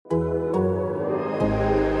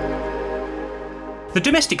The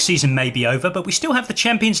domestic season may be over, but we still have the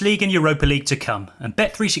Champions League and Europa League to come, and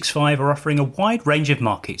Bet365 are offering a wide range of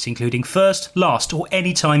markets, including first, last or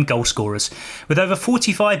anytime goal scorers. With over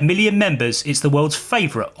 45 million members, it's the world's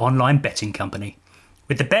favourite online betting company.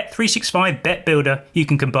 With the Bet365 Bet Builder, you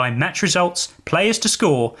can combine match results, players to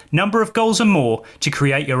score, number of goals and more to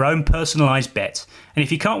create your own personalised bet. And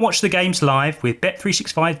if you can't watch the games live, with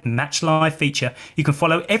Bet365 Match Live feature, you can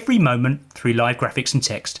follow every moment through live graphics and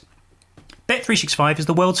text. Bet365 is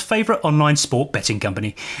the world's favourite online sport betting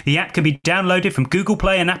company. The app can be downloaded from Google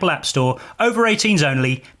Play and Apple App Store. Over 18s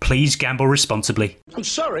only. Please gamble responsibly. I'm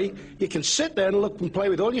sorry, you can sit there and look and play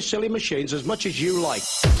with all your silly machines as much as you like.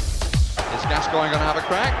 Is Gascoigne going to have a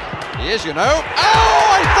crack? He is, you know.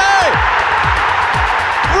 Oh, I say!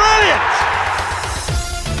 Brilliant!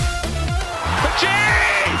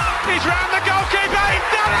 Gee! He's round the goalkeeper, he's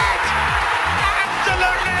done it!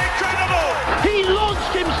 Absolutely incredible! He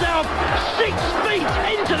launched himself 6 feet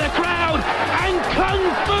into the crowd and kung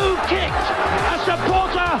fu kicked a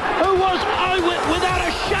supporter who was without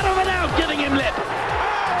a shadow of a doubt giving him lip. Oh,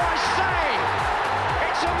 I say!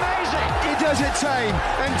 It's amazing! He does it tame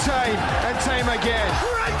and tame and tame again.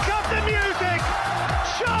 Crank up the music!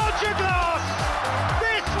 Charge your glass!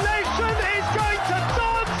 This nation is going to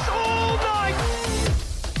dance all night!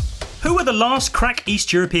 Who are the last crack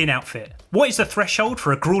East European outfit? What is the threshold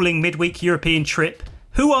for a gruelling midweek European trip?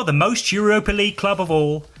 Who are the most Europa League club of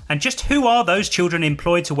all? And just who are those children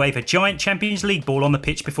employed to wave a giant Champions League ball on the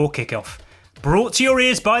pitch before kickoff? Brought to your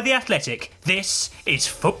ears by The Athletic, this is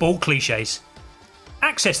Football Clichés.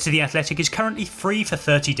 Access to The Athletic is currently free for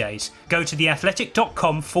 30 days. Go to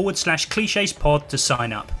theathletic.com/clichespod to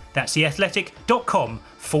sign up. That's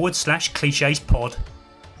theathletic.com/clichespod.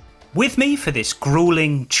 With me for this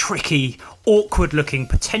gruelling, tricky, awkward-looking,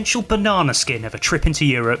 potential banana skin of a trip into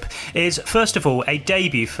Europe is, first of all, a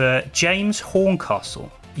debut for James Horncastle,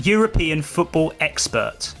 European football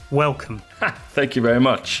expert. Welcome. Thank you very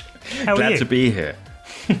much. How are Glad you? to be here.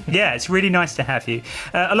 Yeah, it's really nice to have you.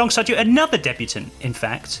 Alongside you, another debutant, in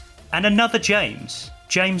fact, and another James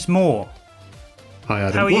Moore. Hi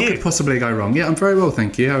Adam. How are what you? could possibly go wrong? Yeah, I'm very well,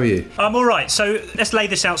 thank you. How are you? I'm all right. So let's lay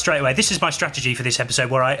this out straight away. This is my strategy for this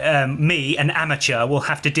episode, where me, an amateur, will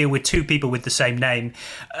have to deal with two people with the same name.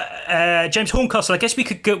 James Horncastle. I guess we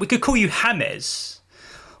could call you James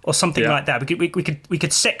or something like that. We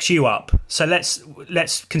could sex you up. So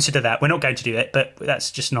let's consider that. We're not going to do it, but that's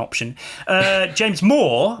just an option. James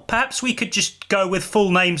Moore. Perhaps we could just go with full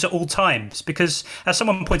names at all times, because as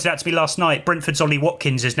someone pointed out to me last night, Brentford's Ollie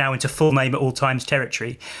Watkins is now into full name at all times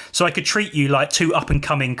territory. So I could treat you like two up and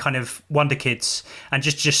coming kind of wonder kids and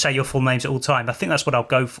just say your full names at all time. I think that's what I'll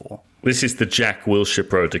go for. This is the Jack Wilshere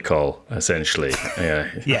protocol, essentially. Yeah.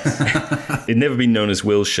 Yes. It'd never been known as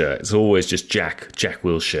Wilshere. It's always just Jack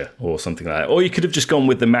Wilshere or something like that. Or you could have just gone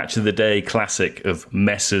with the match of the day classic of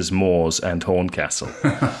Messrs, Moores and Horncastle.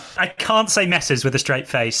 I can't say Messrs with a straight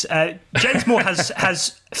face. James Moore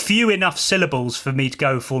has few enough syllables for me to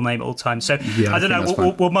go full name at all times. So Yeah, I don't think know.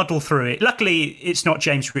 that's We'll muddle through it. Luckily, it's not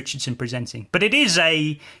James Richardson presenting, but it is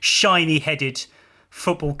a shiny-headed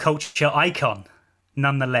football culture icon,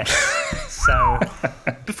 nonetheless. So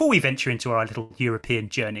before we venture into our little European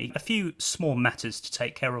journey, a few small matters to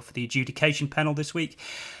take care of for the adjudication panel this week.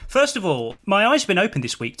 First of all, my eyes have been opened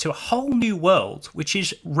this week to a whole new world, which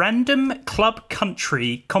is random club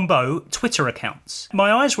country combo Twitter accounts.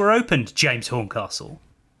 My eyes were opened, James Horncastle,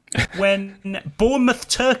 when Bournemouth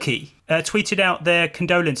Turkey tweeted out their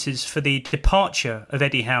condolences for the departure of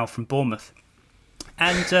Eddie Howe from Bournemouth.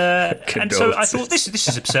 And so I thought, this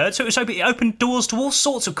is absurd. So it opened doors to all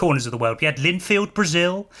sorts of corners of the world. We had Linfield,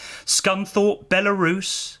 Brazil, Scunthorpe,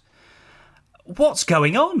 Belarus. What's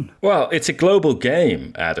going on? Well, it's a global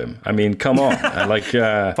game, Adam. I mean, come on.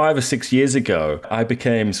 5 or 6 years ago, I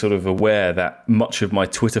became sort of aware that much of my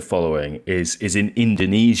Twitter following is in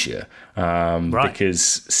Indonesia. Right.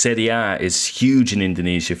 Because Serie A is huge in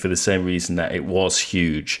Indonesia for the same reason that it was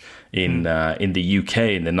huge in the UK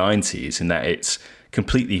in the 90s, in that it's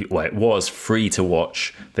completely, well, it was free to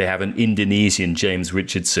watch. They have an Indonesian James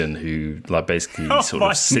Richardson who basically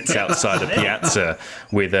sits outside a piazza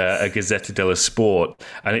with a Gazzetta dello Sport,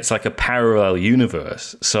 and it's like a parallel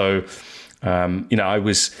universe. So, I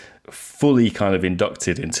was fully kind of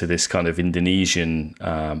inducted into this kind of Indonesian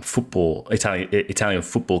Italian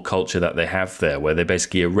football culture that they have there, where they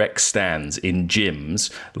basically erect stands in gyms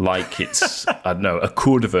like it's, I don't know, a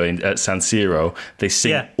Cordova at San Siro. They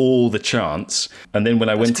sing all the chants. And then when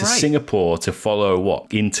I went to Singapore to follow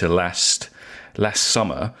Inter last last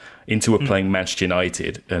summer. Inter were playing Manchester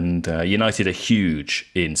United, and United are huge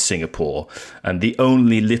in Singapore, and the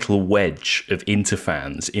only little wedge of Inter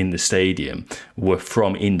fans in the stadium were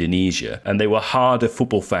from Indonesia, and they were harder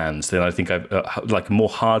football fans than I think like a more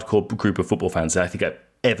hardcore group of football fans than I think I've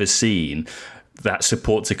ever seen that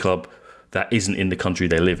supports a club that isn't in the country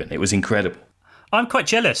they live in. It was incredible. I'm quite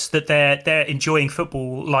jealous that they're enjoying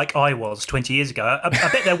football like I was 20 years ago. I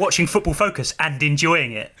bet they're watching Football Focus and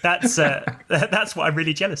enjoying it. That's what I'm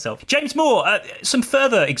really jealous of. James Moore, some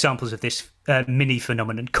further examples of this mini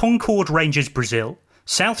phenomenon. Concord Rangers, Brazil.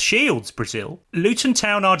 South Shields, Brazil. Luton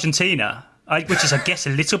Town, Argentina, which is, I guess, a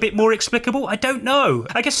little bit more explicable. I don't know.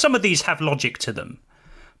 I guess some of these have logic to them.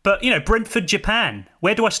 But, Brentford, Japan,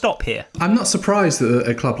 where do I stop here? I'm not surprised that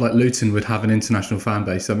a club like Luton would have an international fan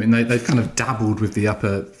base. I mean, they've kind of dabbled with the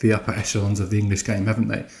upper echelons of the English game, haven't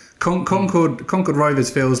they? Concord Rovers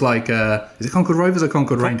feels like... is it Concord Rovers or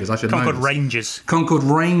Concord Rangers? I should know. Concord Rangers. Concord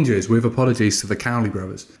Rangers, with apologies to the Cowley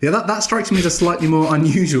brothers. Yeah, that strikes me as a slightly more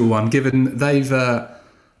unusual one, given they've...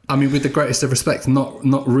 with the greatest of respect,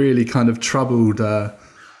 not really kind of troubled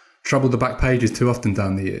the back pages too often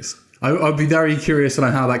down the years. I'd be very curious to know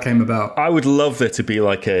how that came about. I would love there to be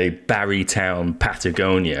like a Barrytown,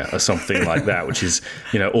 Patagonia or something like that, which is,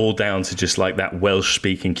 all down to just like that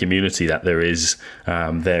Welsh-speaking community that there is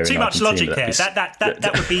there. Too much logic there.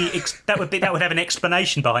 That would have an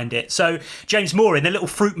explanation behind it. So, James Moore, in the little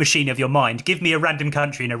fruit machine of your mind, give me a random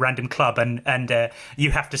country and a random club, and you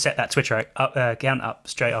have to set that Twitter account up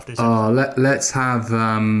straight after this. Let's have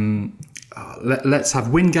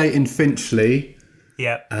Wingate in Finchley.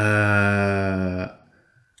 Yeah.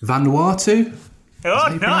 Vanuatu?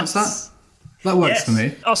 Oh, nice. That works for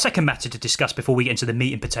me. Our second matter to discuss before we get into the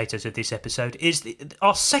meat and potatoes of this episode is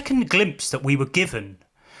our second glimpse that we were given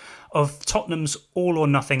of Tottenham's All or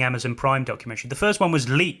Nothing Amazon Prime documentary. The first one was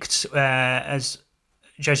leaked as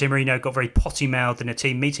Jose Mourinho got very potty-mouthed in a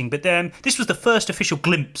team meeting, but this was the first official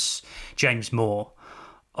glimpse, James Moore,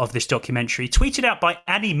 of this documentary, tweeted out by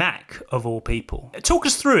Annie Mac, of all people. Talk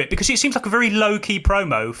us through it, because it seems like a very low-key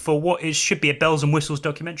promo for what should be a bells and whistles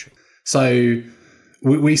documentary. So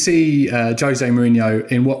we see Jose Mourinho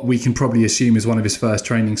in what we can probably assume is one of his first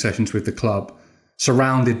training sessions with the club,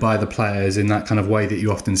 surrounded by the players in that kind of way that you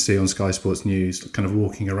often see on Sky Sports News, kind of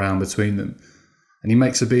walking around between them. And he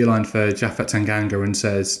makes a beeline for Japhet Tanganga and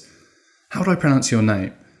says, "How do I pronounce your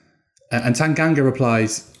name?" And Tanganga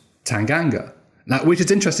replies, "Tanganga." Now, which is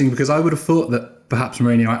interesting because I would have thought that perhaps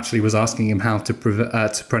Mourinho actually was asking him how to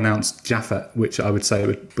pronounce Japhet, which I would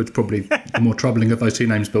say was probably the more troubling of those two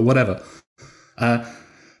names, but whatever.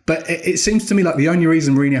 But it seems to me like the only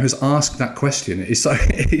reason Mourinho has asked that question is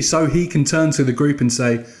so he can turn to the group and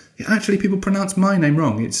say, actually, people pronounce my name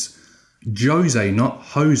wrong. It's Jose, not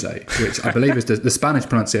Jose, which I believe is the Spanish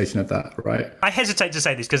pronunciation of that, right? I hesitate to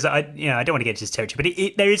say this because I don't want to get into this territory,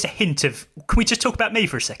 but there is a hint of. Can we just talk about me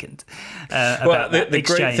for a second? The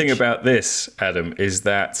great thing about this, Adam, is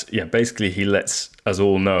that basically he lets us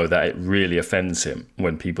all know that it really offends him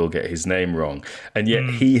when people get his name wrong, and yet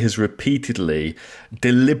he has repeatedly,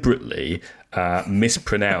 deliberately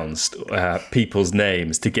mispronounced people's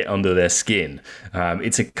names to get under their skin.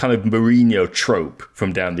 It's a kind of Mourinho trope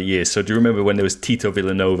from down the years. So do you remember when there was Tito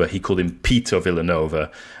Villanova? He called him Pito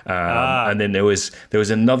Villanova. And then there was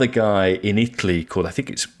another guy in Italy called, I think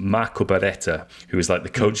it's Marco Baretta, who was like the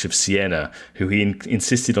coach of Siena, who he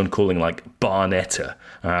insisted on calling like Barnetta,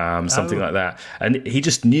 something like that. And he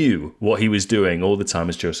just knew what he was doing all the time,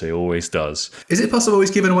 as Jose always does. Is it possible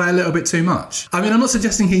he's given away a little bit too much? I mean, I'm not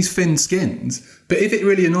suggesting he's thin-skinned, but if it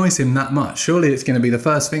really annoys him that much, surely it's going to be the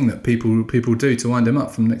first thing that people do to wind him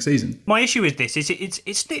up from next season. My issue with this is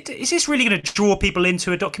is this really going to draw people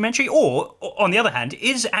into a documentary? Or, on the other hand,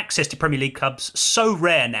 is access to Premier League clubs so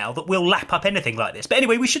rare now that we'll lap up anything like this? But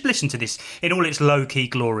anyway, we should listen to this in all its low-key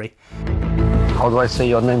glory. How do I say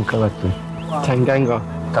your name correctly? Tanganga.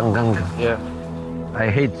 Tanganga. Yeah. I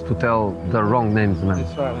hate to tell the wrong names, man.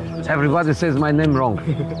 Everybody says my name wrong.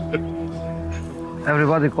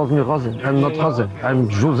 Everybody calls me Jose. I'm not Jose. I'm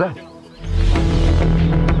Jose.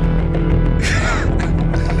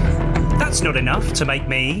 That's not enough to make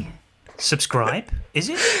me subscribe, is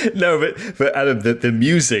it? No, but Adam, the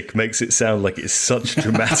music makes it sound like it's such a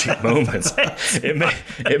dramatic moment.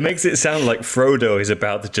 It makes it sound like Frodo is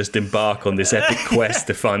about to just embark on this epic quest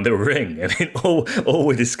to find the ring, and all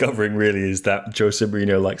we're discovering really is that Jose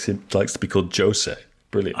Mourinho likes to be called Jose.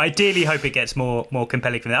 Brilliant. I dearly hope it gets more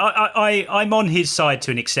compelling from that. I'm on his side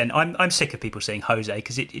to an extent. I'm sick of people saying Jose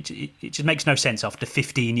because it just makes no sense after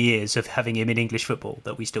 15 years of having him in English football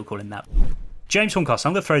that we still call him that. James Horncastle,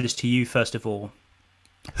 I'm going to throw this to you first of all.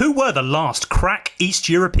 Who were the last crack East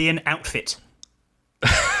European outfit?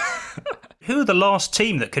 who are the last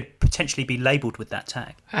team that could potentially be labelled with that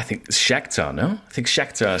tag? I think Shakhtar, no? I think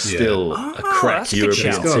Shakhtar is still a crack that's a good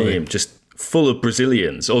European shout. team, just full of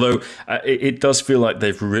Brazilians. Although it does feel like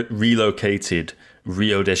they've relocated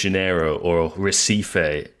Rio de Janeiro or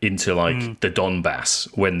Recife into the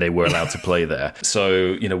Donbass when they were allowed to play there.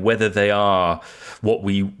 So, whether they are what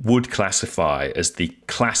we would classify as the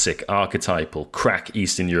classic archetypal crack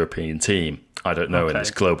Eastern European team, I don't know in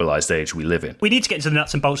this globalized age we live in. We need to get into the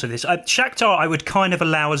nuts and bolts of this. Shakhtar I would kind of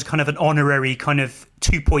allow as kind of an honorary kind of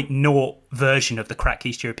 2.0 version of the crack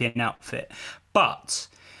East European outfit. But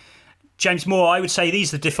James Moore, I would say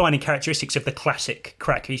these are the defining characteristics of the classic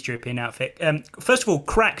crack East European outfit. First of all,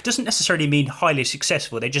 crack doesn't necessarily mean highly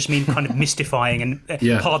successful. They just mean kind of mystifying and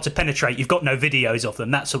hard to penetrate. You've got no videos of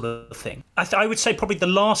them, that sort of thing. I would say probably the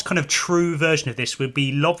last kind of true version of this would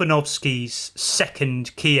be Lobanovsky's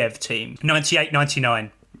second Kiev team,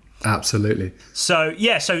 98-99. Absolutely. So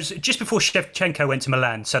just before Shevchenko went to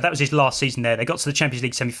Milan, so that was his last season there. They got to the Champions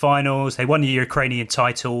League semi-finals. They won the Ukrainian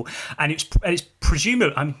title, and it's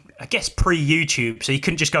presumably, I guess, pre-YouTube, so you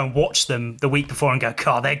couldn't just go and watch them the week before and go,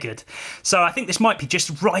 "God, they're good." So I think this might be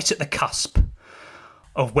just right at the cusp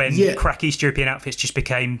of when crack East European outfits just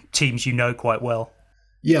became teams quite well.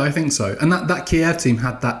 Yeah, I think so. And that Kiev team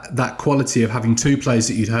had that quality of having two players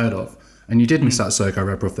that you'd heard of. And you did miss out Sergei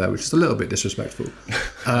Rebrov there, which is a little bit disrespectful.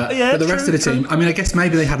 But the rest of the team, I guess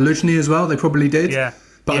maybe they had Luzhny as well. They probably did. Yeah.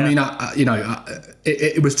 But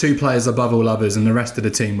it was two players above all others, and the rest of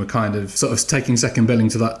the team were kind of sort of taking second billing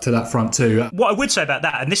to that front two. What I would say about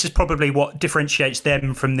that, and this is probably what differentiates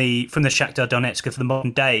them from the Shakhtar Donetsk of the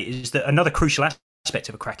modern day, is that another crucial aspect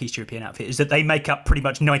of a crack East European outfit is that they make up pretty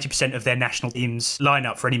much 90% of their national team's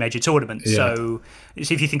lineup for any major tournament. Yeah. So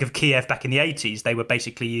if you think of Kiev back in the 80s, they were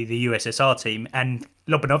basically the USSR team, and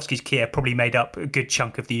Lobanovsky's Kiev probably made up a good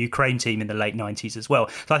chunk of the Ukraine team in the late 90s as well.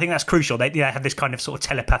 So I think that's crucial. They have this kind of sort of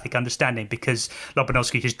telepathic understanding because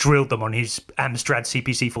Lobanovsky has drilled them on his Amstrad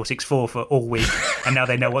CPC 464 for all week, and now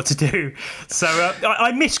they know what to do. So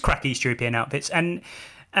I miss crack East European outfits, and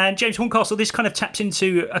James Horncastle, this kind of taps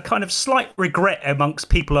into a kind of slight regret amongst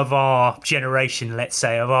people of our generation, let's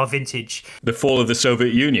say, of our vintage. The fall of the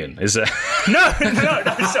Soviet Union, is that? No,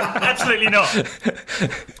 absolutely not.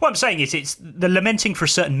 What I'm saying is it's the lamenting for a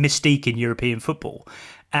certain mystique in European football,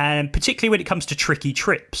 and particularly when it comes to tricky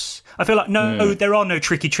trips. I feel like, there are no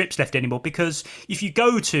tricky trips left anymore, because if you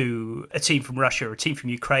go to a team from Russia or a team from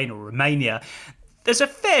Ukraine or Romania, there's a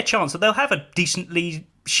fair chance that they'll have a decently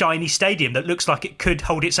shiny stadium that looks like it could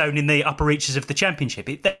hold its own in the upper reaches of the championship.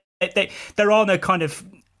 There are no kind of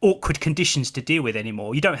awkward conditions to deal with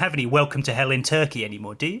anymore. You don't have any welcome to hell in Turkey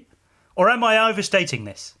anymore, do you? Or am I overstating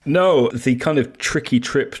this? No, the kind of tricky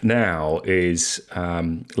trip now is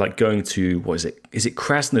like going to, what is it? Is it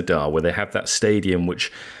Krasnodar, where they have that stadium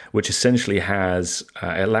which essentially has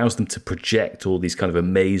it allows them to project all these kind of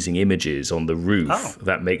amazing images on the roof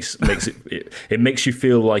that makes it makes you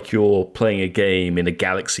feel like you're playing a game in a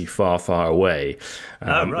galaxy far, far away,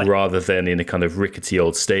 rather than in a kind of rickety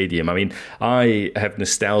old stadium. I mean, I have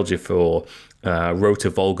nostalgia for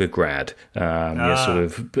Rota Volgograd, sort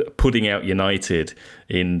of putting out United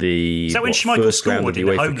in the first round of the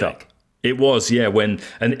UEFA Cup. It was, yeah.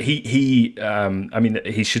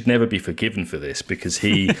 He should never be forgiven for this, because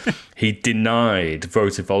he denied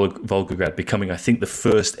Rota Volgograd becoming, I think, the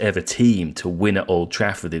first ever team to win at Old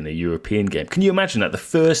Trafford in a European game. Can you imagine that? The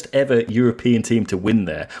first ever European team to win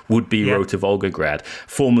there would be Rota Volgograd,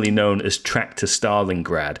 formerly known as Tractor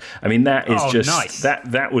Stalingrad. I mean, that is nice.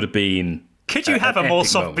 that would have been. Could you have a more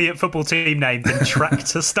Soviet football team name than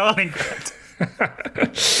Tractor Stalingrad?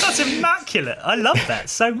 That's immaculate. I love that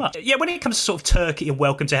so much. Yeah, when it comes to sort of Turkey and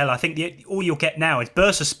welcome to hell, I think all you'll get now is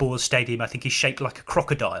Bursaspor's stadium, I think, is shaped like a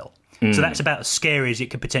crocodile. So that's about as scary as it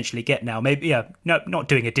could potentially get now. Maybe, not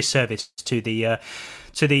doing a disservice to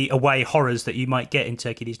the away horrors that you might get in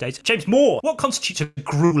Turkey these days. James Moore, what constitutes a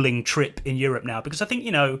grueling trip in Europe now? Because I think,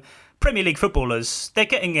 Premier League footballers, they're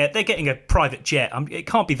getting a private jet. It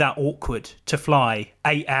can't be that awkward to fly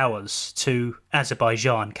 8 hours to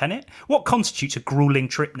Azerbaijan, can it? What constitutes a grueling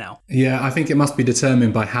trip now? Yeah, I think it must be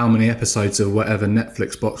determined by how many episodes of whatever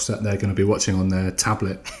Netflix box set they're going to be watching on their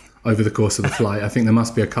tablet over the course of the flight. I think there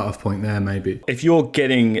must be a cut-off point there, maybe. If you're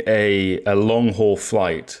getting a long-haul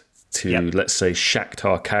flight to, let's say,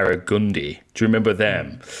 Shakhtar Karagundi, do you remember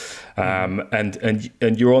them?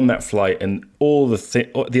 And you're on that flight, and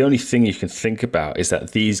the only thing you can think about is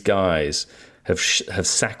that these guys have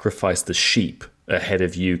sacrificed the sheep ahead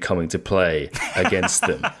of you coming to play against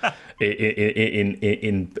them.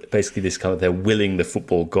 in basically this kind of they're willing the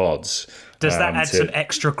football gods. Does that add some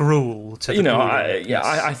extra gruel to the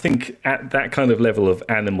I think at that kind of level of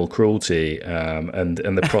animal cruelty and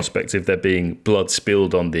the prospect of there being blood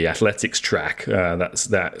spilled on the athletics track,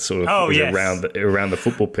 that sort of around the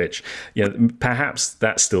football pitch, perhaps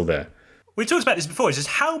that's still there. We talked about this before. It's just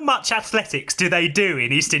how much athletics do they do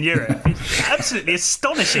in Eastern Europe? It's absolutely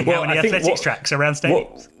astonishing how many athletics tracks around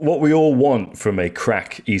stadiums. What we all want from a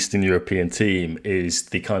crack Eastern European team is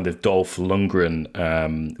the kind of Dolph Lundgren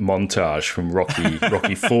montage from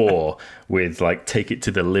Rocky IV with like "Take It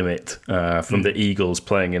to the Limit" from the Eagles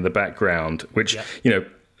playing in the background, which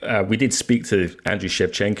we did speak to Andrew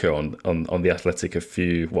Shevchenko on the Athletic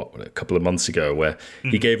a couple of months ago, where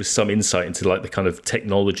he gave us some insight into like the kind of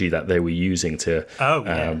technology that they were using to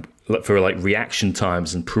for like reaction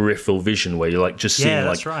times and peripheral vision, where you're like just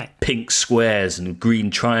seeing pink squares and green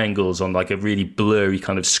triangles on like a really blurry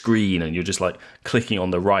kind of screen, and you're just like clicking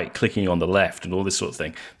on the right, clicking on the left, and all this sort of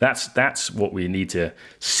thing. That's what we need to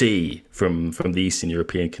see from the Eastern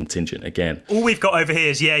European contingent again. All we've got over here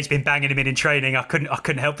is he's been banging him in training. I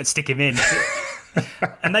couldn't help but stick him in.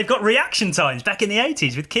 And they've got reaction times back in the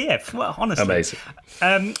 80s with Kiev. Well, honestly, amazing.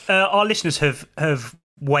 Our listeners have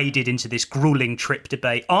waded into this grueling trip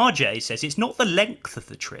debate. RJ says it's not the length of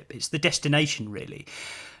the trip, it's the destination, really.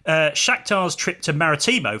 Shakhtar's trip to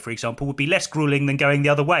Maritimo, for example, would be less grueling than going the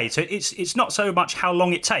other way. So it's not so much how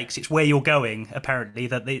long it takes, it's where you're going, apparently,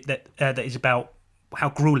 that is about how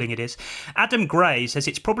grueling it is. Adam Gray says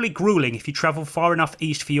it's probably grueling if you travel far enough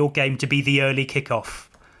east for your game to be the early kickoff.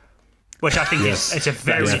 Which I think is a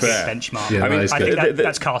very good benchmark. Yeah, I think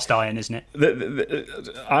that's cast iron, isn't it?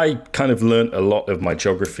 I kind of learnt a lot of my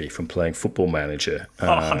geography from playing Football Manager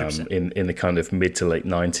in the kind of mid to late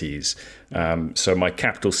 90s. So my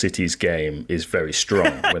capital cities game is very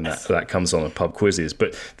strong when that comes on pub quizzes.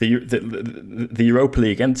 But the Europa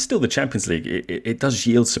League and still the Champions League, it does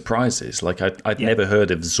yield surprises. Like I'd never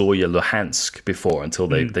heard of Zorya Luhansk before until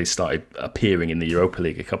they started appearing in the Europa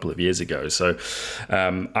League a couple of years ago. So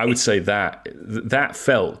I would say that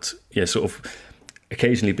felt sort of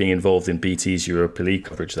occasionally being involved in BT's Europa League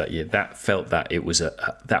coverage that year. That felt that it was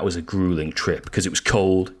a grueling trip because it was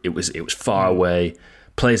cold. It was far away.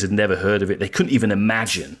 Players had never heard of it. They couldn't even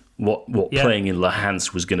imagine what playing in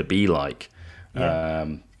Luhansk was going to be like.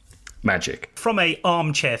 Magic. From a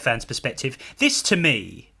armchair fan's perspective, this to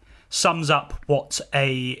me sums up what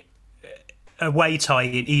a away tie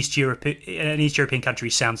in an East European country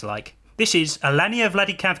sounds like. This is Alanya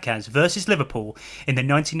Vladikavkaz versus Liverpool in the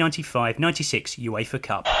 1995-96 UEFA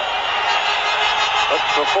Cup.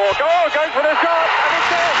 Looks for going for the shot, and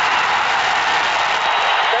it's in!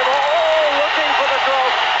 They were all looking for the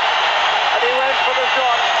drop, and he went for the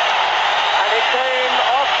shot, and it came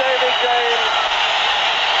off David James.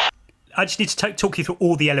 I just need to talk you through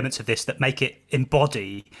all the elements of this that make it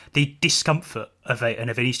embody the discomfort of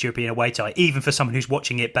an East European away tie, even for someone who's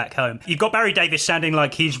watching it back home. You've got Barry Davies sounding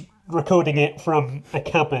like he's recording it from a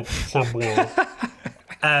cupboard somewhere.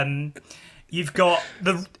 You've got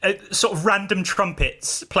the sort of random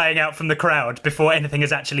trumpets playing out from the crowd before anything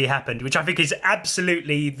has actually happened, which I think is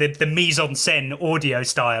absolutely the mise-en-scène audio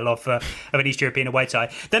style of an East European away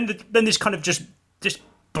tie. Then this kind of just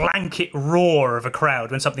blanket roar of a crowd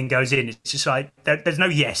when something goes in. It's just like there's no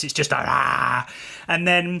yes, it's just ah. And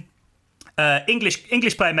then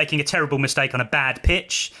English player making a terrible mistake on a bad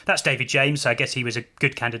pitch. That's David James, so I guess he was a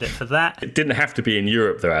good candidate for that. It didn't have to be in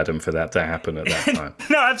Europe though, Adam, for that to happen at that time.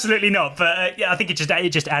 No, absolutely not. But I think it just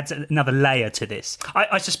adds another layer to this.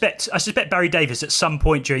 I suspect Barry Davies at some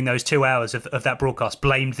point during those 2 hours of that broadcast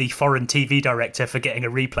blamed the foreign TV director for getting a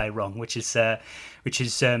replay wrong, which is one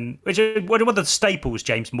of the staples,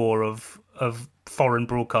 James Moore, of foreign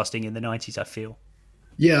broadcasting in the 90s, I feel.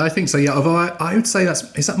 Yeah, I think so. Yeah, although I would say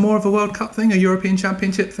is that more of a World Cup thing, a European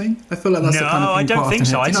Championship thing? I feel like that's the kind of thing. No, I don't think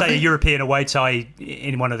so. I'd say a European away tie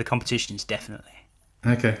in one of the competitions, definitely.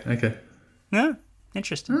 Okay. No,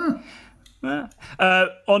 interesting.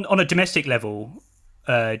 On a domestic level,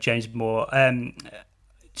 James Moore,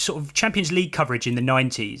 sort of Champions League coverage in the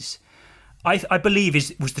 90s, I believe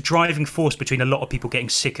was the driving force between a lot of people getting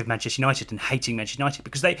sick of Manchester United and hating Manchester United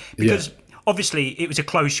because obviously it was a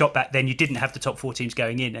closed shop back then. You didn't have the top four teams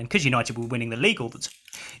going in, and because United were winning the league all the time,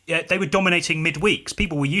 they were dominating midweeks.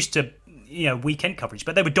 People were used to weekend coverage,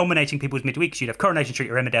 but they were dominating people's midweeks. You'd have Coronation Street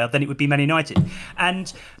or Emmerdale, then it would be Man United.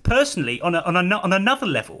 And personally, on another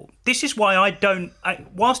level, this is why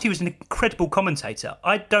whilst he was an incredible commentator,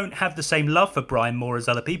 I don't have the same love for Brian Moore as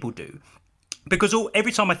other people do. Because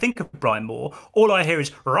every time I think of Brian Moore, all I hear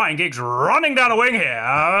is Ryan Giggs running down a wing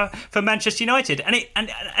here for Manchester United, and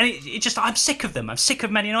it just, I'm sick of them. I'm sick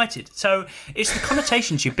of Man United. So it's the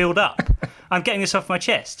connotations you build up. I'm getting this off my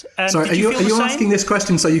chest. So are you asking this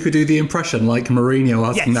question so you could do the impression like Mourinho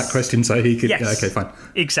asking that question so he could? Yes. Yeah, okay, fine.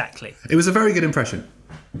 Exactly. It was a very good impression.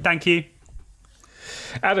 Thank you.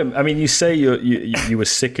 Adam, I mean, you say you were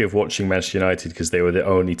sick of watching Manchester United because they were the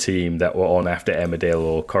only team that were on after Emmerdale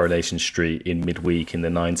or Coronation Street in midweek in the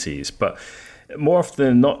 90s. But more often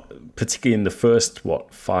than not, particularly in the first,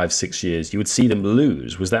 5-6 years, you would see them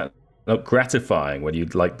lose. Was that not gratifying when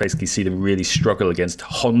you'd basically see them really struggle against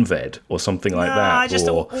Honved or something like that?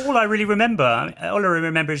 All I really remember,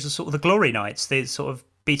 is the sort of the glory nights, the sort of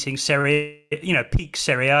beating peak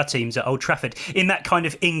Serie A teams at Old Trafford in that kind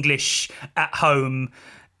of English at home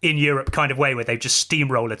in Europe kind of way where they just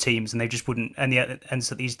steamroller teams and they just wouldn't, and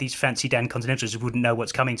so these fancy Dan Continentals wouldn't know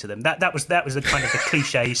what's coming to them. That was the kind of the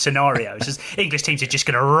cliche scenario. It's just English teams are just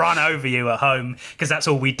going to run over you at home because that's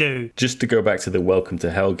all we do. Just to go back to the Welcome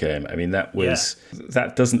to Hell game, I mean that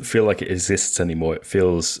doesn't feel like it exists anymore. It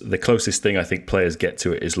feels the closest thing I think players get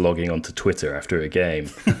to it is logging onto Twitter after a game.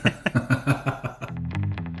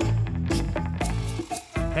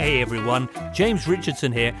 Hey everyone, James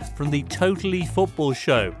Richardson here from the Totally Football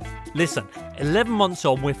Show. Listen, 11 months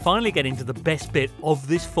on, we're finally getting to the best bit of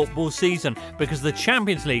this football season because the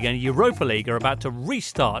Champions League and Europa League are about to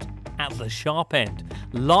restart at the sharp end.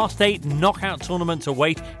 Last 8 knockout tournaments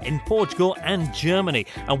await in Portugal and Germany,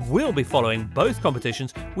 and we'll be following both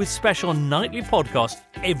competitions with special nightly podcasts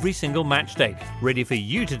every single match day, ready for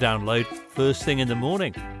you to download first thing in the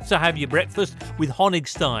morning. So have your breakfast with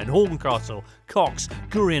Honigstein, Horncastle, Cox,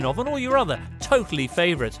 Gurinov and all your other totally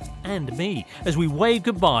favourites, and me, as we wave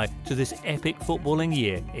goodbye to this epic footballing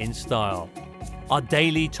year in style. Our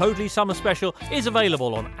daily Totally Summer Special is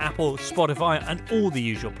available on Apple, Spotify and all the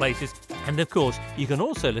usual places. And of course, you can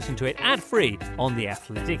also listen to it ad-free on the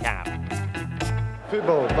Athletic app.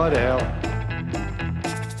 Football, bloody hell.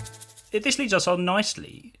 This leads us on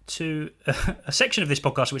nicely to a section of this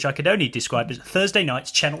podcast which I could only describe as Thursday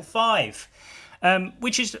Nights Channel 5.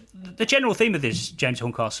 Which is the general theme of this, James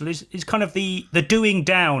Horncastle, is kind of the doing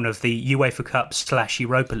down of the UEFA Cup /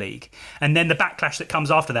 Europa League, and then the backlash that comes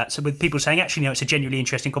after that. So with people saying, actually, no, it's a genuinely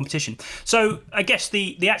interesting competition. So I guess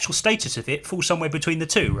the actual status of it falls somewhere between the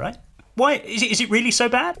two, right? Why is it really so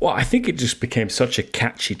bad? Well, I think it just became such a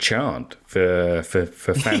catchy chant for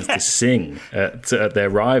fans to sing at their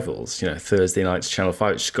rivals. Thursday nights Channel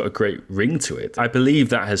 5. It's just got a great ring to it. I believe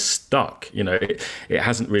that has stuck. It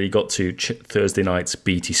hasn't really got to Thursday nights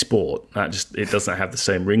BT Sport. It doesn't have the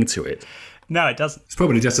same ring to it. No, it doesn't. It's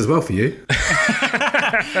probably just as well for you.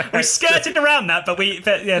 We skirted around that, but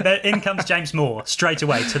in comes James Moore straight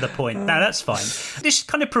away to the point. No, that's fine. This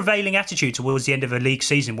kind of prevailing attitude towards the end of a league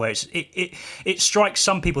season where it strikes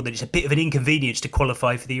some people that it's a bit of an inconvenience to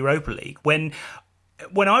qualify for the Europa League when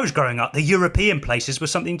I was growing up, the European places were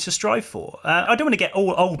something to strive for. I don't want to get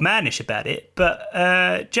all old manish about it, but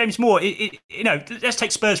James Moore, let's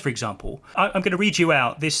take Spurs for example. I'm going to read you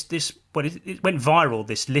out it went viral,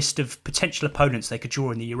 this list of potential opponents they could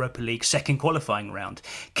draw in the Europa League second qualifying round.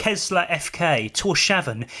 Kesler FK,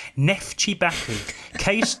 Torshavn, Neftchi Baku,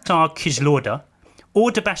 K-Star Kizloda,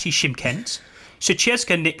 Ordabashi Shymkent,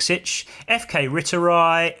 Sucheska Niksic, FK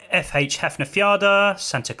Ritarai, FH Hafnarfjordur,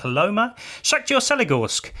 Santa Coloma, Shakhtar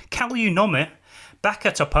Soligorsk, Kalju Nome,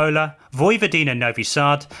 Baka Topola, Vojvodina Novi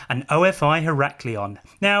Sad, and OFI Heraklion.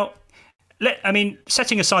 Now,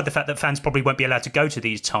 setting aside the fact that fans probably won't be allowed to go to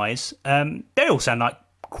these ties, they all sound like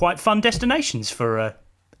quite fun destinations for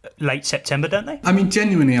late September, don't they? I mean,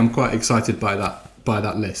 genuinely, I'm quite excited by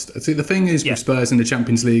that list. See, the thing is with Spurs in the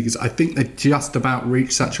Champions League is I think they just about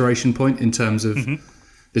reached saturation point in terms of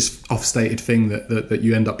this off-stated thing that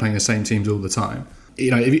you end up playing the same teams all the time.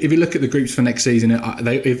 If you look at the groups for next season,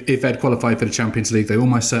 if they'd qualified for the Champions League, they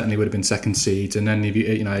almost certainly would have been second seeds. And then if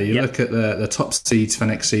you look at the top seeds for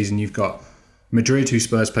next season, you've got Madrid, who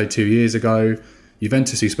Spurs played 2 years ago,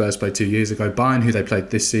 Juventus, who Spurs played 2 years ago, Bayern, who they played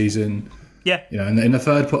this season. Yeah. And in the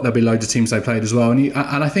third pot, there'll be loads of teams they played as well. And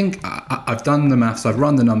I think I've done the maths, I've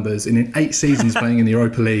run the numbers, and in 8 seasons playing in the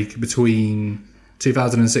Europa League between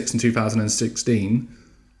 2006 and 2016,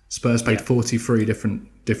 Spurs played 43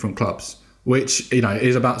 different clubs. which,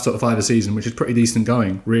 is about sort of 5 a season, which is pretty decent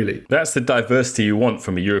going, really. That's the diversity you want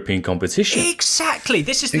from a European competition. Exactly.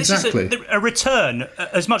 This is a return,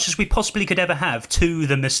 as much as we possibly could ever have, to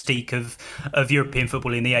the mystique of European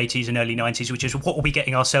football in the 80s and early 90s, which is what we're we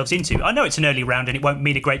getting ourselves into. I know it's an early round and it won't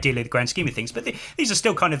mean a great deal in the grand scheme of things, but these are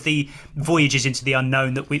still kind of the voyages into the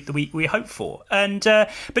unknown that we hope for. And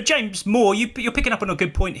but James Moore, you're picking up on a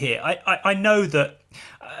good point here. I know that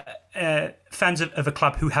fans of a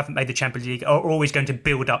club who haven't made the Champions League are always going to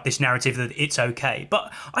build up this narrative that it's okay.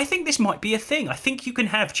 But I think this might be a thing. I think you can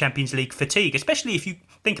have Champions League fatigue, especially if you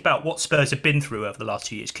think about what Spurs have been through over the last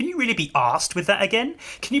 2 years. Can you really be arsed with that again?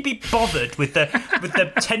 Can you be bothered with the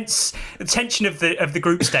tension of the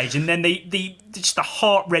group stage and then the just the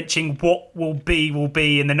heart-wrenching what will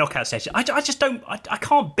be in the knockout stage? I just don't. I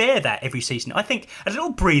can't bear that every season. I think a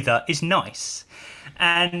little breather is nice.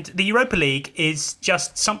 And the Europa League is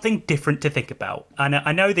just something different to think about. And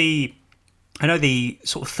I know the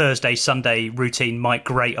sort of Thursday, Sunday routine might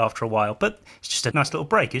grate after a while, but it's just a nice little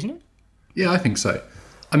break, isn't it? Yeah, I think so.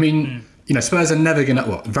 I mean, Spurs are never going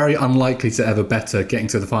to, very unlikely to ever better getting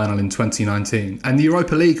to the final in 2019. And the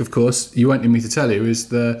Europa League, of course, you won't need me to tell you, is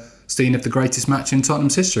the scene of the greatest match in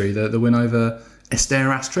Tottenham's history, the win over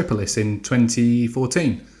Esteras Tripolis in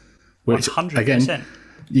 2014. Which, 100%. Again,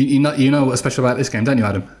 You know what's special about this game, don't you,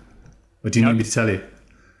 Adam? Or do you need me to tell you?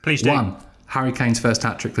 Please do. 1, Harry Kane's first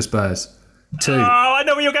hat-trick for Spurs. 2, I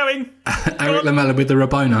know where you're going. Eric Lamela with the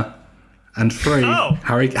Rabona. And 3,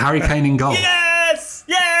 Harry Kane in goal. Yes!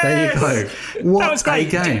 There you go. What that was great.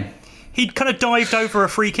 A game. He'd kind of dived over a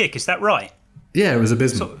free kick, is that right? Yeah, it was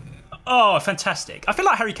abysmal. Fantastic. I feel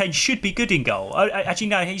like Harry Kane should be good in goal. Actually,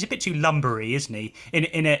 no, he's a bit too lumbery, isn't he?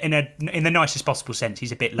 In the nicest possible sense,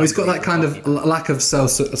 he's a bit lumbery. Well, he's got that kind of lack of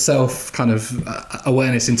self kind of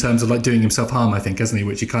awareness in terms of like doing himself harm, I think, hasn't he?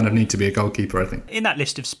 Which you kind of need to be a goalkeeper, I think. In that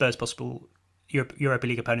list of Spurs' possible Europa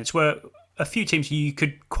League opponents were a few teams you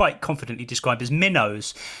could quite confidently describe as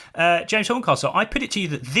minnows. James Horncastle, I put it to you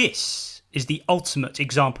that this is the ultimate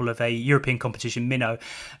example of a European competition minnow.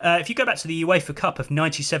 If you go back to the UEFA Cup of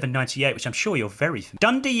 97-98, which I'm sure you're very familiar,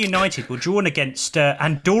 Dundee United were drawn against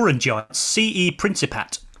Andorran giants CE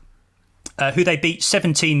Principat, who they beat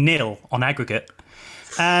 17-0 on aggregate.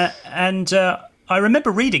 And I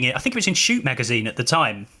remember reading it, I think it was in Shoot magazine at the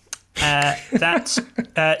time, that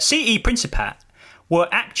CE Principat were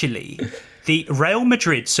actually the Real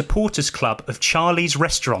Madrid supporters club of Charlie's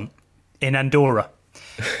Restaurant in Andorra.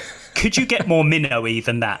 Could you get more minnowy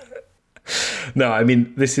than that? No, I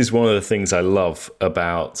mean, this is one of the things I love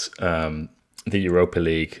about the Europa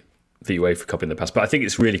League, the UEFA Cup in the past. But I think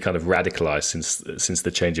it's really kind of radicalised since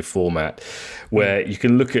the change of format, where you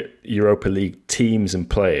can look at Europa League teams and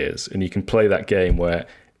players, and you can play that game where,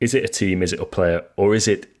 is it a team, is it a player, or is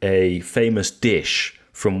it a famous dish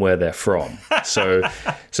from where they're from? So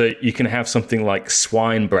you can have something like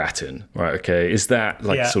Swinebraten, right? Okay, is that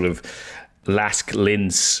sort of Lask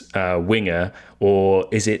Linz winger, or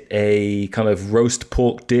is it a kind of roast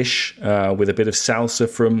pork dish with a bit of salsa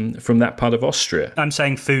from that part of Austria? I'm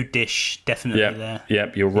saying food dish, definitely there.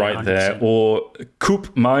 Yep, you're right 100%. There. Or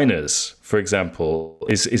Koop Miners, for example.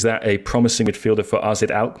 Is that a promising midfielder for AZ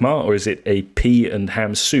Alkmaar, or is it a pea and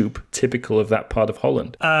ham soup typical of that part of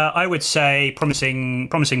Holland? I would say promising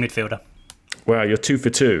midfielder. Wow, you're 2 for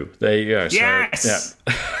 2. There you go. Yes! So,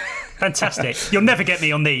 yeah. Fantastic. You'll never get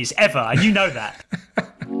me on these, ever, and you know that.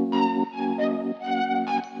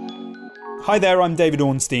 Hi there, I'm David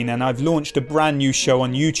Ornstein, and I've launched a brand new show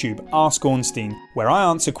on YouTube, Ask Ornstein, where I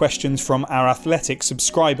answer questions from our Athletic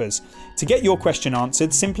subscribers. To get your question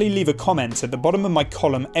answered, simply leave a comment at the bottom of my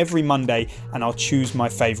column every Monday, and I'll choose my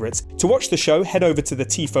favourites. To watch the show, head over to the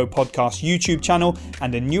Tifo Podcast YouTube channel,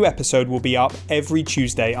 and a new episode will be up every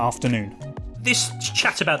Tuesday afternoon. This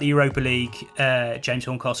chat about the Europa League, James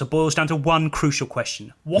Horncastle, boils down to one crucial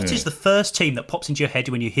question. What is the first team that pops into your head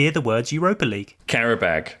when you hear the words Europa League?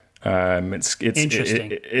 Qarabag.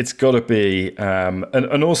 Interesting. It's got to be,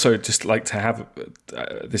 and also just like to have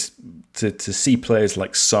this to see players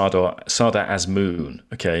like Sardar Azmoun,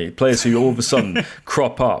 okay, players who all of a sudden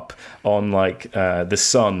crop up on like the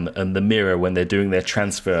Sun and the Mirror when they're doing their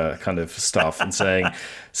transfer kind of stuff and saying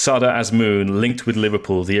Sardar Azmoun linked with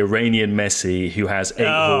Liverpool, the Iranian Messi who has 8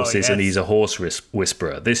 horses and he's a horse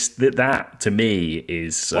whisperer. That to me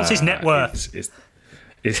is what's his net worth?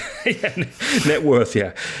 Net worth,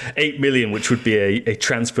 8 million, which would be a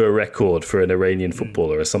transfer record for an Iranian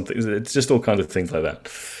footballer or something. It's just all kinds of things like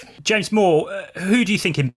that. James Moore, who do you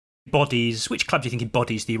think which club do you think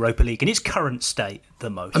embodies the Europa League in its current state the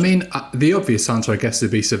most? I mean, the obvious answer, I guess,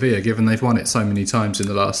 would be Sevilla, given they've won it so many times in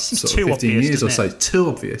the last sort of 15 years or so. Too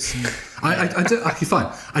obvious. I do. Okay,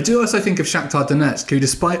 fine. I do also think of Shakhtar Donetsk, who,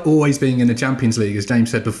 despite always being in the Champions League, as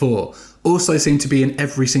James said before, also seem to be in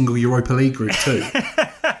every single Europa League group too.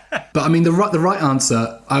 But I mean, the right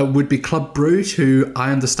answer would be Club Brugge, who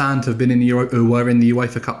I understand have been in who were in the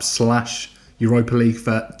UEFA Cup / Europa League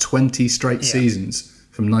for 20 straight seasons.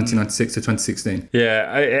 From 1996 to 2016.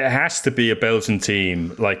 Yeah, it has to be a Belgian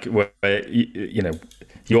team. Like, where, you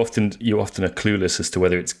often are clueless as to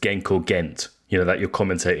whether it's Genk or Ghent, that you're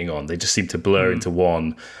commentating on. They just seem to blur into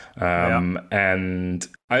one. And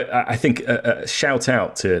I think a shout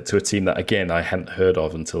out to a team that, again, I hadn't heard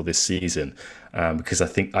of until this season, because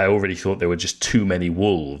I already thought there were just too many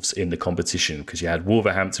Wolves in the competition, because you had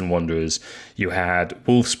Wolverhampton Wanderers, you had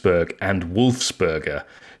Wolfsburg and Wolfsberger,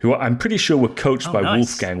 who I'm pretty sure were coached by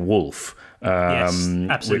Wolfgang Wolf. Yes,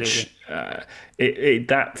 absolutely. Which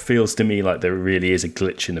that feels to me like there really is a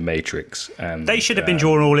glitch in the matrix. And they should have been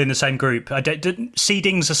drawn all in the same group.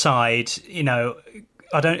 Seedings aside,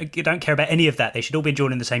 I don't care about any of that. They should all be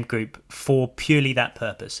drawn in the same group for purely that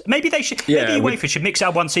purpose. Maybe they should. Maybe UEFA should mix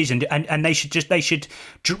out one season, and they should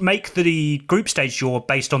make the group stage draw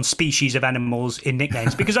based on species of animals in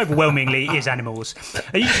nicknames, because overwhelmingly it is animals.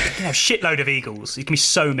 You can have shitload of eagles. There can be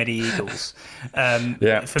so many eagles.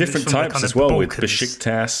 Different types as well, with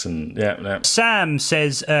Besiktas and Sam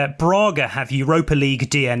says Braga have Europa League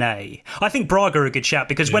DNA. I think Braga are a good shout,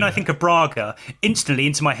 because when I think of Braga, instantly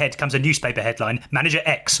into my head comes a newspaper headline: Manager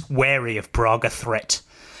X wary of Braga threat,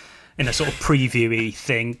 in a sort of previewy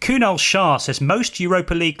thing. Kunal Shah says most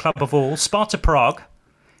Europa League club of all, Sparta Prague,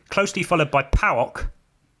 closely followed by PAOK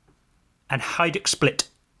and Hajduk Split.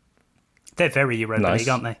 They're very Europa League,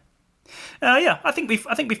 aren't they? I think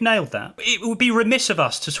we've nailed that. It would be remiss of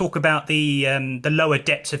us to talk about the lower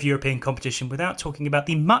depths of European competition without talking about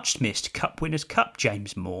the much missed Cup Winners' Cup.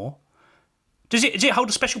 James Moore, does it hold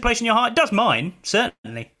a special place in your heart? It does mine,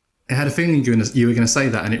 certainly. I had a feeling you were going to say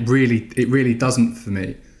that, and it really doesn't for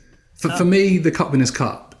me. For me, the Cup Winners'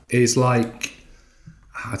 Cup is like,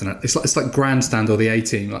 I don't know, it's like Grandstand or the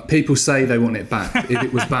A-Team. Like, people say they want it back. If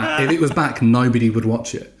it was back, nobody would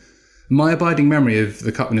watch it. My abiding memory of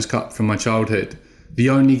the Cup Winners' Cup from my childhood, the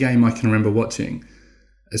only game I can remember watching,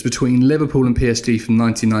 is between Liverpool and PSG from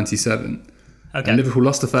 1997. Okay. And Liverpool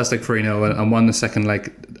lost the first leg 3-0 and won the second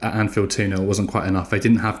leg at Anfield 2-0. It wasn't quite enough. They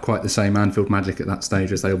didn't have quite the same Anfield magic at that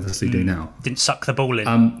stage as they obviously do now. Didn't suck the ball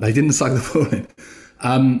in. They didn't suck the ball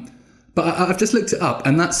in. But I've just looked it up,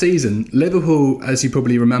 and that season, Liverpool, as you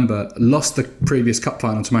probably remember, lost the previous cup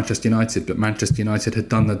final to Manchester United, but Manchester United had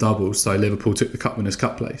done the double, so Liverpool took the Cup Winners'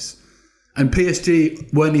 Cup place. And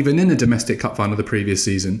PSG weren't even in the domestic cup final the previous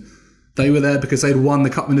season. They were there because they'd won the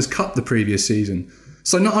Cup Winners' Cup the previous season.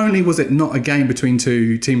 So not only was it not a game between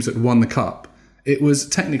two teams that won the cup, it was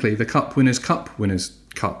technically the Cup Winners' Cup Winners'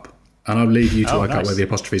 Cup. And I'll leave you to work out where the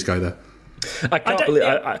apostrophes go there. I can't believe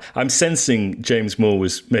I'm sensing James Moore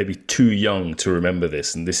was maybe too young to remember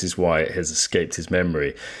this, and this is why it has escaped his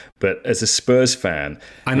memory. But as a Spurs fan,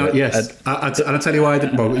 I know. Yes, I'll tell you why I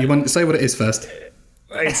didn't. Well, you want to say what it is first?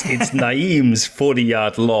 It's Naeem's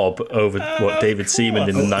 40-yard lob over David Seaman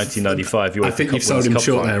in the 1995 Europa Cup. I think you've sold him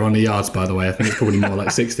short there on the yards, by the way. I think it's probably more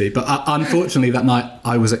like 60. But unfortunately, that night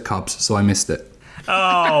I was at Cubs, so I missed it.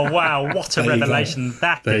 Oh, wow. What a revelation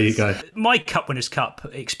that is. There you go. My Cup Winners' Cup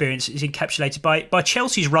experience is encapsulated by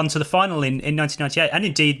Chelsea's run to the final in 1998, and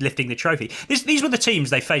indeed lifting the trophy. These were the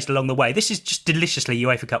teams they faced along the way. This is just deliciously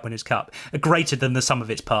UEFA Cup Winners' Cup, greater than the sum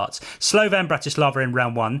of its parts. Slovan Bratislava in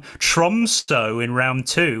round 1, Tromsø in round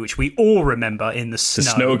 2, which we all remember in the snow. The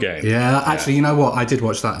snow game. Yeah, actually, you know what? I did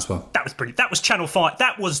watch that as well. That was brilliant. That was Channel 5.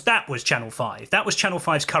 That was Channel 5. That was Channel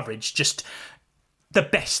 5's coverage. Just the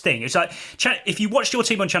best thing. It's like, if you watched your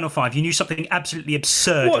team on Channel 5, you knew something absolutely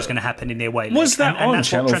absurd was going to happen in the away leg. Was that on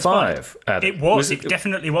Channel 5? It was. It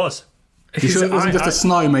definitely was. You sure it wasn't just the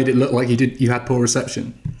snow made it look like you had poor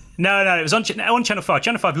reception? No, it was on Channel 5.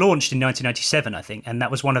 Channel 5 launched in 1997, I think, and that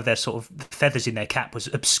was one of their sort of feathers in their cap, was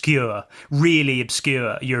obscure, really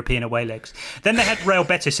obscure European away legs. Then they had Real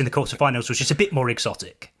Betis in the quarterfinals, which is a bit more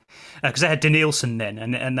exotic, because they had Denilson then,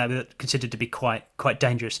 and they were considered to be quite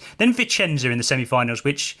dangerous. Then Vicenza in the semi-finals,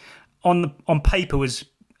 which on paper was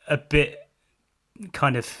a bit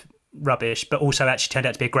kind of rubbish, but also actually turned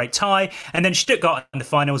out to be a great tie. And then Stuttgart in the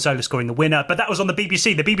final, Zola scoring the winner, but that was on the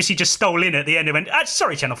BBC. The BBC just stole in at the end and went,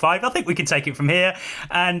 sorry, Channel 5, I think we can take it from here.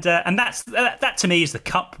 And that to me is the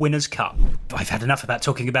Cup Winners' Cup. I've had enough about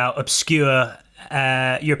talking about obscure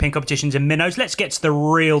European competitions and minnows. Let's get to the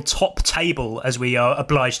real top table, as we are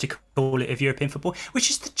obliged to call it, of European football, which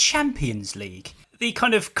is the Champions League. The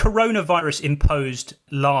kind of coronavirus-imposed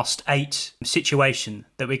last 8 situation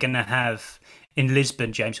that we're going to have in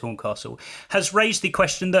Lisbon, James Horncastle, has raised the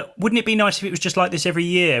question that wouldn't it be nice if it was just like this every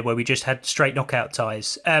year, where we just had straight knockout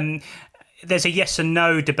ties? There's a yes and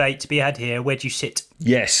no debate to be had here. Where do you sit?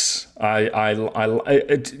 Yes,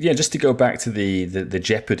 just to go back to the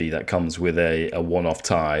jeopardy that comes with a one-off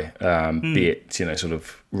tie, be it sort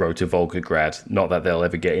of road to Volgograd. Not that they'll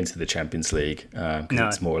ever get into the Champions League, because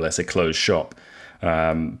it's more or less a closed shop.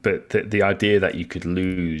 But the idea that you could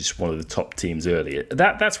lose one of the top teams earlier,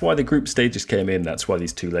 that's why the group stages came in. That's why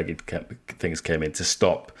these two-legged things came in, to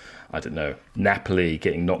stop, I don't know, Napoli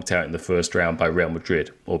getting knocked out in the first round by Real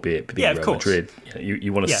Madrid, albeit being Real Madrid.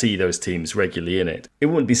 You want to see those teams regularly in it. It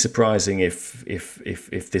wouldn't be surprising if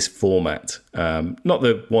this format, not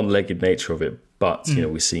the one-legged nature of it, but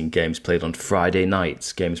we're seeing games played on Friday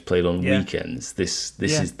nights, games played on weekends. This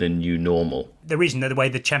is the new normal. The reason that the way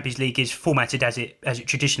the Champions League is formatted as it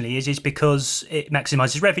traditionally is because it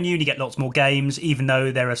maximises revenue and you get lots more games, even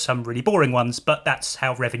though there are some really boring ones. But that's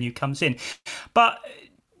how revenue comes in. But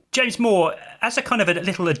James Moore, as a kind of a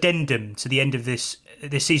little addendum to the end of this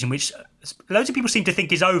season, which loads of people seem to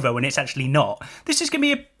think is over when it's actually not. This is going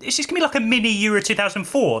to be like a mini Euro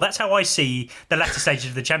 2004. That's how I see the latter stages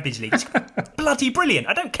of the Champions League. It's bloody brilliant.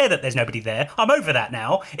 I don't care that there's nobody there. I'm over that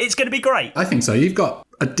now. It's going to be great. I think so. You've got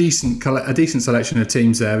a decent selection of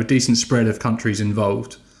teams there, a decent spread of countries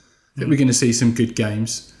involved. We're going to see some good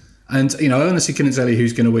games. And I honestly couldn't tell you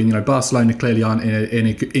who's going to win. Barcelona clearly aren't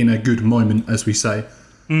in a good moment, as we say.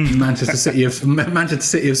 Manchester City have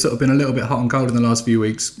sort of been a little bit hot and cold in the last few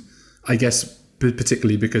weeks, I guess,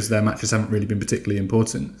 particularly because their matches haven't really been particularly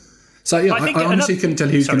important. So I honestly couldn't tell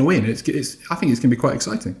you who's going to win. I think it's going to be quite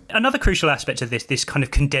exciting. Another crucial aspect of this kind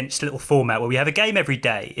of condensed little format where we have a game every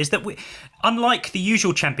day is that unlike the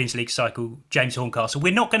usual Champions League cycle, James Horncastle,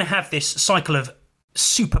 we're not going to have this cycle of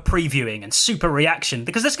super previewing and super reaction,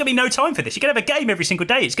 because there's going to be no time for this. You're going to have a game every single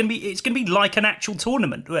day. It's going to be like an actual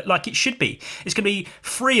tournament, like it should be. It's going to be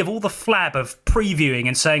free of all the flab of previewing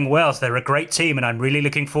and saying, well, they're a great team and I'm really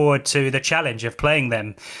looking forward to the challenge of playing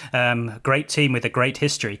them. Great team with a great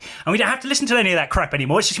history. And we don't have to listen to any of that crap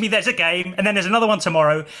anymore. It's just going to be, there's a game and then there's another one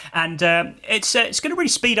tomorrow, and it's going to really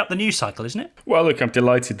speed up the news cycle, isn't it? Well, look, I'm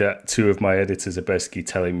delighted that 2 of my editors are basically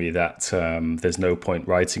telling me that there's no point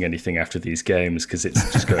writing anything after these games because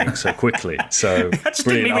it's just going so quickly. So I just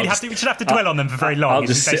didn't mean we should have to dwell on them for very long.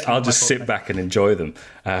 I'll just sit back and enjoy them.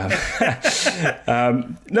 No,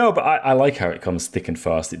 but I like how it comes thick and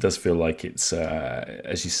fast. It does feel like it's,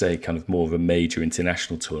 as you say, kind of more of a major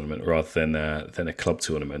international tournament rather than a club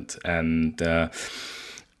tournament. And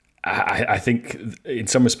I think in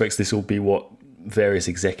some respects this will be what various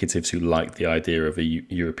executives who like the idea of a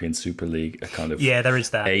European Super League are kind of there is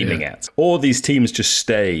that aiming at. Or these teams just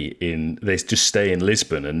stay in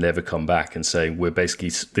Lisbon and never come back and say,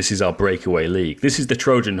 this is our breakaway league. This is the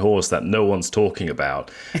Trojan horse that no one's talking about,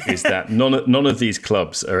 is that none of these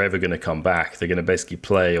clubs are ever going to come back. They're going to basically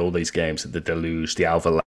play all these games at the Deluge, the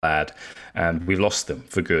Alvalade, and we've lost them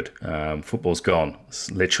for good. Football's gone,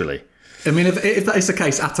 literally. I mean, if that is the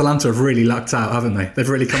case, Atalanta have really lucked out, haven't they? They've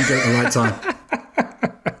really come good at the right time.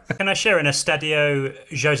 Can I share an Estadio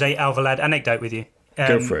Jose Alvalade anecdote with you?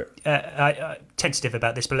 Go for it. I'm tentative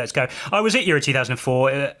about this, but let's go. I was at Euro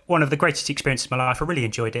 2004, one of the greatest experiences of my life. I really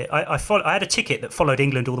enjoyed it. I had a ticket that followed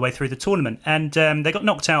England all the way through the tournament, and they got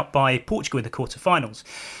knocked out by Portugal in the quarterfinals.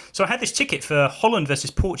 So I had this ticket for Holland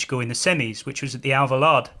versus Portugal in the semis, which was at the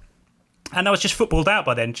Alvalade. And I was just footballed out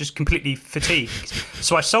by then, just completely fatigued.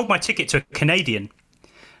 So I sold my ticket to a Canadian.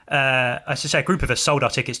 I should say a group of us sold our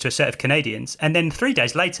tickets to a set of Canadians. And then 3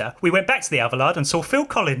 days later, we went back to the Alvalade and saw Phil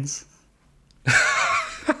Collins. I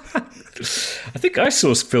think I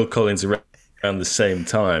saw Phil Collins around the same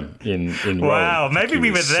time in wow, Rome. Maybe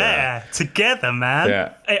we were there together, man.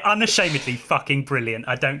 Yeah. Unashamedly fucking brilliant.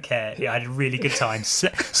 I don't care. I had a really good time.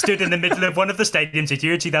 Stood in the middle of one of the stadiums at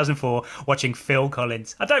Euro 2004 watching Phil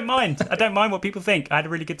Collins. I don't mind what people think. I had a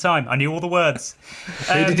really good time. I knew all the words.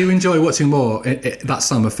 Who did you enjoy watching more that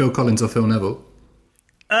summer, Phil Collins or Phil Neville?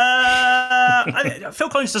 Phil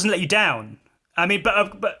Collins doesn't let you down. I mean,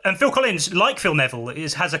 but Phil Collins, like Phil Neville,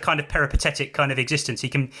 has a kind of peripatetic kind of existence. He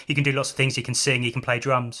can do lots of things. He can sing. He can play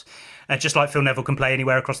drums, just like Phil Neville can play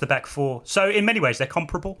anywhere across the back four. So in many ways, they're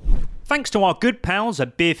comparable. Thanks to our good pals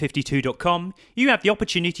at Beer52.com, you have the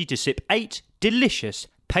opportunity to sip 8 delicious,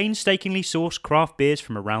 painstakingly sourced craft beers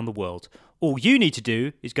from around the world. All you need to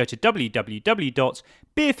do is go to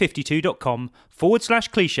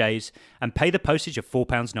www.beer52.com/cliches and pay the postage of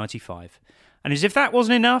 £4.95. And as if that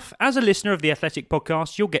wasn't enough, as a listener of the Athletic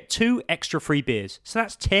Podcast, you'll get 2 extra free beers. So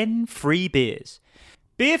that's 10 free beers.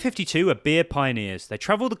 Beer 52 are beer pioneers. They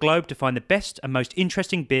travel the globe to find the best and most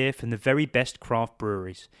interesting beer from the very best craft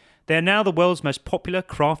breweries. They are now the world's most popular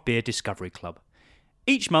craft beer discovery club.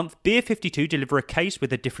 Each month, Beer 52 deliver a case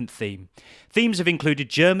with a different theme. Themes have included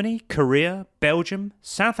Germany, Korea, Belgium,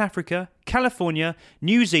 South Africa, California,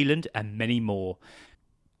 New Zealand, and many more.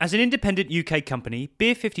 As an independent UK company,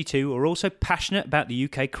 Beer 52 are also passionate about the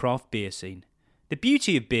UK craft beer scene. The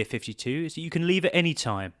beauty of Beer 52 is that you can leave at any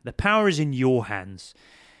time. The power is in your hands.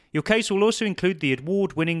 Your case will also include the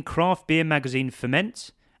award-winning craft beer magazine Ferment,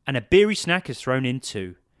 and a beery snack is thrown in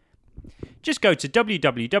too. Just go to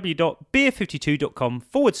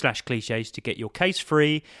www.beer52.com/cliches to get your case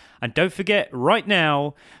free. And don't forget, right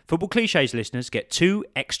now, Football Cliches listeners get 2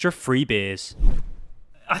 extra free beers.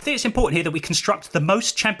 I think it's important here that we construct the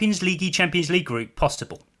most Champions League group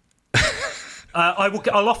possible.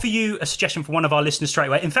 I'll offer you a suggestion from one of our listeners straight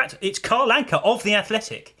away. In fact, it's Carl Anker of The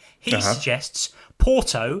Athletic. He suggests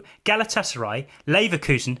Porto, Galatasaray,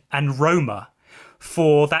 Leverkusen and Roma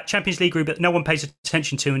for that Champions League group that no one pays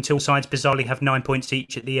attention to until sides bizarrely have 9 points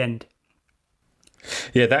each at the end.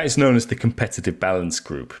 Yeah, that is known as the competitive balance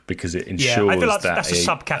group because it ensures I feel like that that's a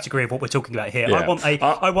subcategory of what we're talking about here. Yeah.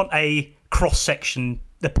 I want a cross-section,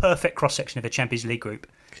 the perfect cross-section of a Champions League group.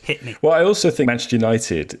 Hit me. Well, I also think Manchester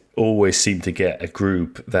United always seem to get a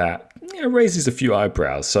group that raises a few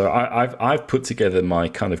eyebrows. So I've put together my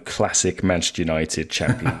kind of classic Manchester United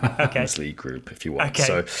Champions League group, if you want. Okay.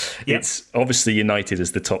 So it's obviously United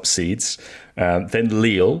as the top seeds, then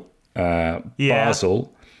Lille,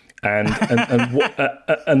 Basel, and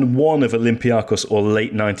one of Olympiacos or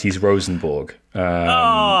late 90s Rosenborg.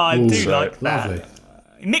 I do like that. Lovely.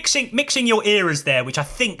 Mixing your eras there, which I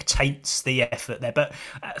think taints the effort there, but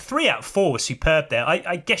 3 out of 4 was superb there.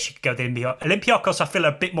 I guess you could go the Olympiacos. I feel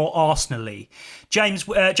a bit more Arsenal-y. James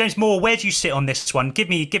Moore, where do you sit on this one? Give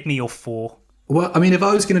me your 4. Well, I mean, if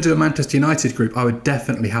I was going to do a Manchester United group, I would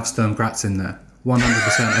definitely have Sturm Graz in there, 100%.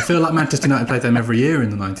 I feel like Manchester United played them every year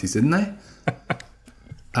in the 90s, didn't they?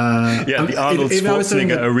 The Arnold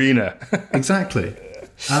Schwarzenegger Arena. Exactly.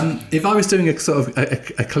 If I was doing a sort of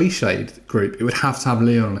a cliched group, it would have to have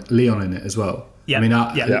Lyon in it as well. Yeah. I mean,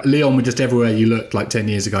 Lyon were just everywhere you looked. Like 10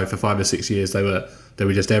 years ago, for 5 or 6 years, they were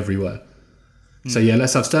just everywhere. So yeah,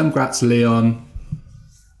 let's have Sturm Graz, Lyon.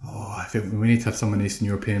 Oh, I think we need to have someone Eastern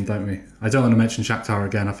European, don't we? I don't want to mention Shakhtar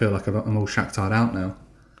again. I feel like I'm all Shakhtar'd out now.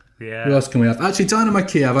 Yeah. Who else can we have? Actually, Dynamo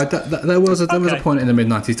Kiev. There was a point in the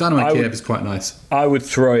mid-90s. Dynamo Kiev is quite nice. I would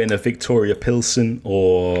throw in a Victoria Pilsen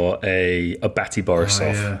or a Bati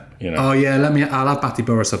Borisov. Oh yeah. I'll have Bati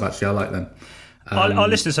Borisov. Actually, I like them. Our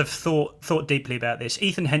listeners have thought deeply about this.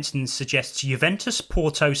 Ethan Henson suggests Juventus,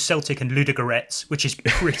 Porto, Celtic, and Ludogorets, which is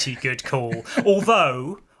pretty good call.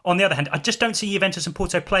 Although, on the other hand, I just don't see Juventus and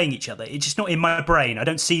Porto playing each other. It's just not in my brain. I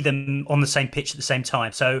don't see them on the same pitch at the same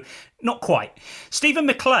time. So, not quite. Stephen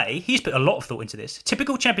McClay, he's put a lot of thought into this.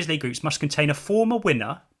 Typical Champions League groups must contain a former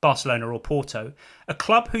winner, Barcelona or Porto, a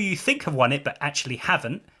club who you think have won it but actually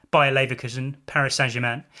haven't, Bayer Leverkusen, Paris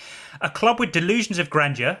Saint-Germain, a club with delusions of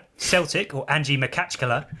grandeur, Celtic or Angie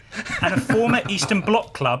Makachkala, and a former Eastern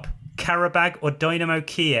Bloc club, Karabag or Dynamo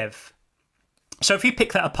Kiev. So if you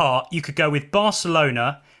pick that apart, you could go with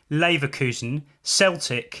Barcelona, Leverkusen,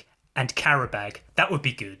 Celtic, and Karabag. That would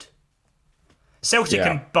be good. Celtic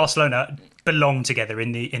and Barcelona belong together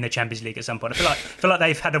in the Champions League at some point. I feel like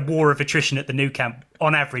they've had a war of attrition at the Nou Camp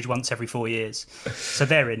on average once every 4 years. So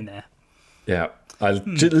they're in there. Yeah. I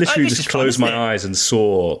literally just closed my eyes and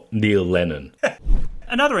saw Neil Lennon.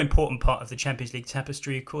 Another important part of the Champions League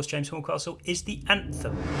tapestry, of course, James Horncastle, is the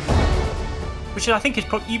anthem, which I think is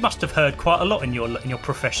you must have heard quite a lot in your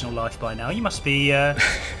professional life by now. You must be. But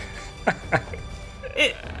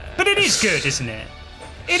it is good, isn't it?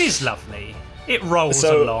 It is lovely. It rolls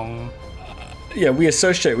along. Yeah, we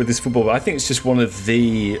associate with this football, but I think it's just one of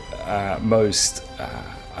the most.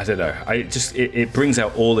 I don't know. It brings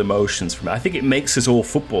out all emotions from it. I think it makes us all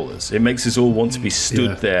footballers. It makes us all want to be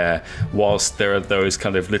stood there whilst there are those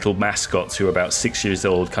kind of little mascots who are about 6 years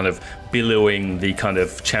old, kind of billowing the kind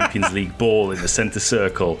of Champions League ball in the centre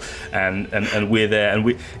circle, and we're there,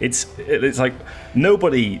 and it's like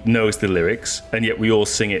nobody knows the lyrics, and yet we all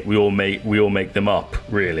sing it. We all make them up,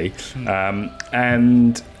 really,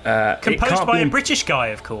 composed by a British guy,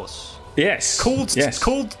 of course. Yes. Called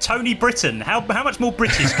Tony Britton. How much more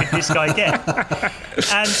British could this guy get?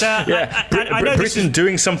 And I know Britain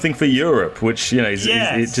doing something for Europe, which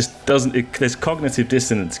it just doesn't. There's cognitive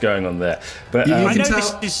dissonance going on there. But I know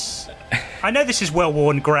this is. I know this is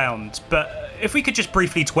well-worn ground, but if we could just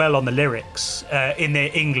briefly dwell on the lyrics in their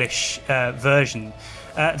English version.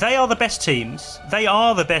 They are the best teams. They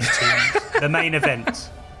are the best teams. The main event.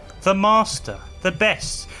 The master. The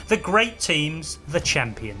best. The great teams. The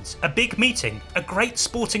champions. A big meeting. A great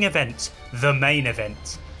sporting event. The main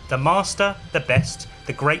event. The master. The best.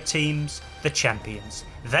 The great teams. The champions.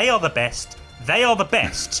 They are the best. They are the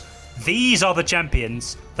best. These are the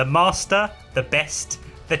champions. The master. The best.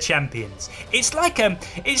 The champions. It's like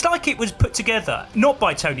it was put together not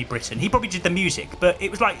by Tony Britton. He probably did the music, but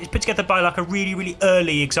it's put together by like a really, really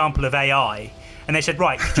early example of AI. And they said,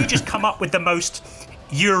 right, could you just come up with the most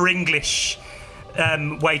Euro-English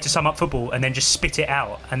way to sum up football, and then just spit it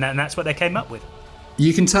out, and that's what they came up with.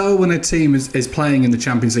 You can tell when a team is playing in the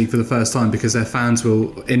Champions League for the first time because their fans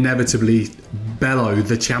will inevitably bellow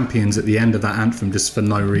the champions at the end of that anthem just for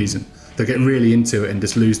no reason. They'll get really into it and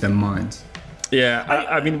just lose their minds. Yeah,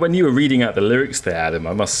 I mean, when you were reading out the lyrics there, Adam,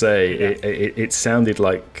 I must say it sounded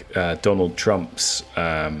like Donald Trump's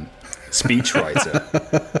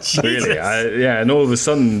speechwriter. Really, and all of a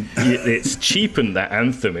sudden it's cheapened that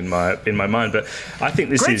anthem in my mind. But I think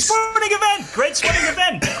this is great sporting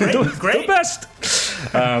event, great. The best.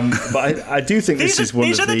 But I do think this is one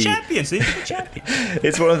of the champions. These are the champions.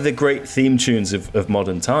 It's one of the great theme tunes of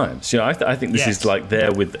modern times. You know, I think this is like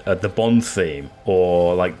there with the Bond theme,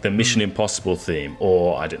 or like the Mission Impossible theme,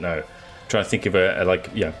 or I don't know. Trying to think of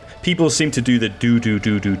people seem to do the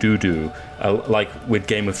do like with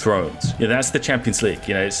Game of Thrones. Yeah, that's the Champions League.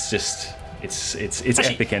 You know, it's just it's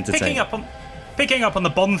actually, epic entertainment. Picking up on the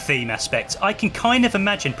Bond theme aspect, I can kind of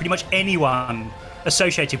imagine pretty much anyone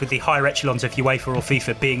associated with the higher echelons of UEFA or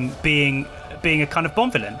FIFA being a kind of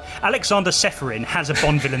Bond villain. Alexander Seferin has a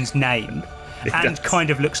Bond villain's name and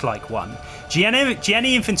kind of looks like one. Gianni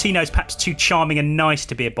Infantino's perhaps too charming and nice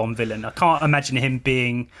to be a Bond villain. I can't imagine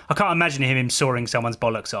him sawing someone's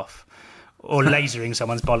bollocks off or lasering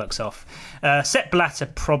someone's bollocks off. Sepp Blatter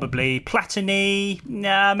probably. Platini,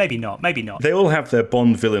 nah, maybe not. They all have their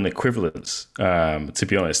Bond villain equivalents, to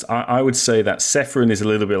be honest. I would say that Seferin is a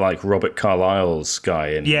little bit like Robert Carlyle's guy,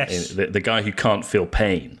 in the guy who can't feel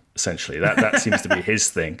pain, essentially. That seems to be his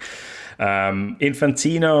thing.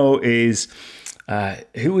 Infantino is...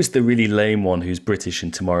 who was the really lame one who's British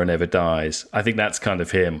and Tomorrow Never Dies? I think that's kind of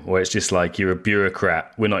him, where it's just like, you're a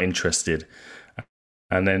bureaucrat, we're not interested.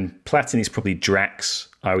 And then Platini's probably Drax,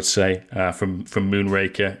 I would say, from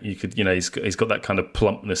Moonraker. You could, he's got that kind of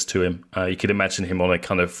plumpness to him. You could imagine him on a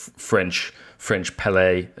kind of French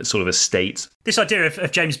Pelé sort of estate. This idea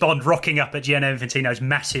of James Bond rocking up at Gianni Infantino's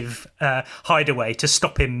massive hideaway to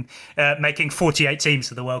stop him making 48 teams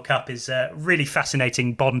for the World Cup is a really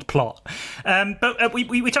fascinating Bond plot. But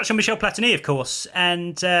we touched on Michel Platini, of course,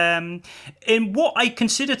 and in what I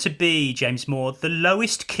consider to be, James Moore, the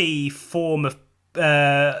lowest key form of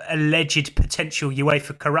alleged potential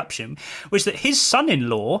UEFA corruption was that his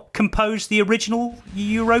son-in-law composed the original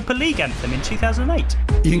Europa League anthem in 2008.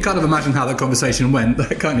 You can kind of imagine how that conversation went,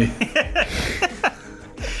 can't you?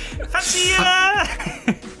 Fancy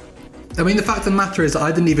I mean, the fact of the matter is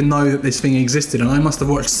I didn't even know that this thing existed, and I must have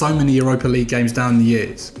watched so many Europa League games down the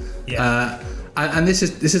years. And this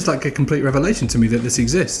is like a complete revelation to me that this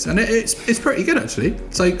exists, and it's pretty good actually.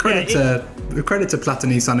 So credit to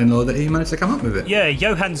Platini's son-in-law that he managed to come up with it. Yeah,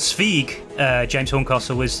 Johan Svig, James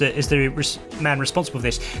Horncastle is the man responsible for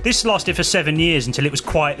this. This lasted for 7 years until it was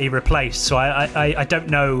quietly replaced. So I don't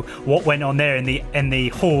know what went on there in the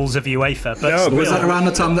halls of UEFA. But was that around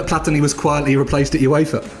the time that Platini was quietly replaced at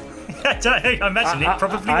UEFA? I imagine it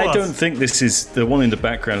probably was. I don't think this is the one in the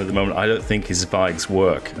background at the moment. I don't think is Zweig's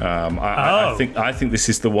work. I think this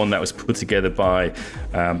is the one that was put together by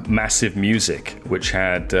Massive Music, which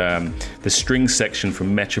had the string section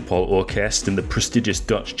from Metropole Orkest and the prestigious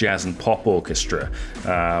Dutch Jazz and Pop Orchestra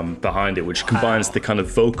behind it, which combines the kind of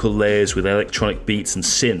vocal layers with electronic beats and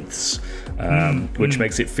synths, which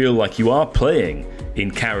makes it feel like you are playing in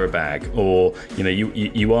Karabag, or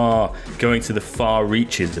you are going to the far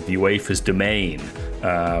reaches of UEFA's domain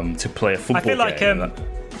to play a football game.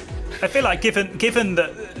 I feel like given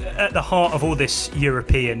that at the heart of all this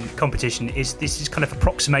European competition is kind of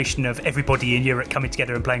approximation of everybody in Europe coming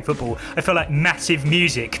together and playing football, I feel like Massive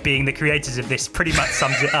Music, being the creators of this, pretty much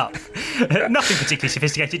sums it up. Nothing particularly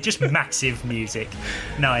sophisticated, just Massive Music.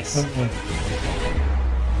 Nice.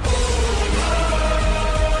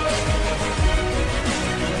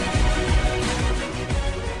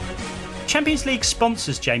 Champions League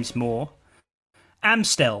sponsors, James Moore: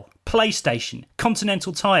 Amstel, PlayStation,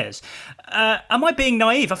 Continental Tires. Am I being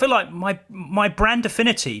naive? I feel like my brand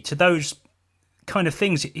affinity to those kind of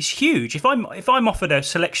things is huge. If I'm offered a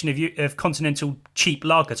selection of continental cheap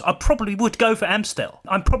lagers, I probably would go for Amstel.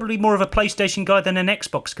 I'm probably more of a PlayStation guy than an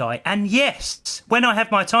Xbox guy. And yes, when I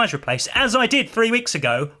have my tyres replaced, as I did 3 weeks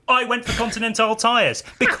ago, I went for Continental tyres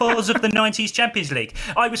because of the 90s Champions League.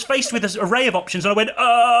 I was faced with an array of options and I went,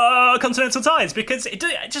 Continental tyres, because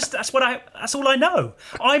that's all I know.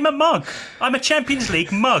 I'm a mug. I'm a Champions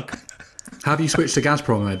League mug. Have you switched to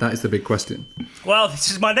Gazprom, mate? That is the big question. Well, this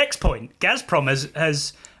is my next point. Gazprom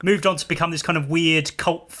has moved on to become this kind of weird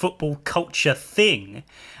cult football culture thing.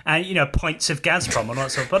 And, points of Gazprom and all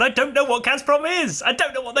that stuff. But I don't know what Gazprom is. I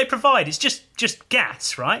don't know what they provide. It's just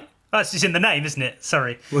gas, right? That's just in the name, isn't it?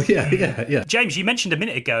 Sorry. Well, yeah. James, you mentioned a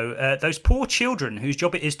minute ago those poor children whose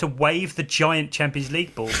job it is to wave the giant Champions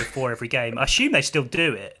League ball before every game. I assume they still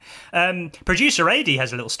do it. Producer Adi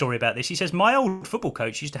has a little story about this. He says, my old football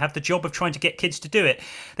coach used to have the job of trying to get kids to do it.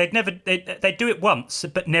 They'd do it once,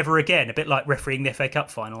 but never again, a bit like refereeing the FA Cup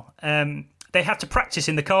final. They have to practice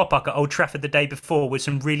in the car park at Old Trafford the day before with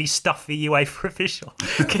some really stuffy UEFA official.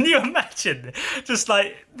 Can you imagine? Just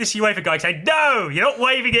like this UEFA guy saying, no, you're not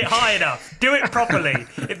waving it high enough. Do it properly.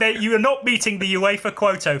 You are not meeting the UEFA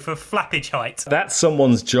quota for flappage height. That's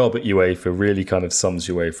someone's job at UEFA really kind of sums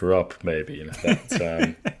UEFA up, maybe.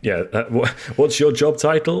 What's your job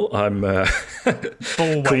title? I'm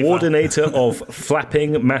coordinator of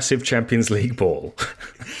flapping massive Champions League ball.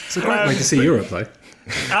 It's a great way to see Europe, though.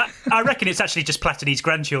 I reckon it's actually just Platini's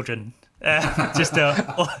grandchildren. Just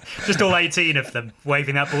all 18 of them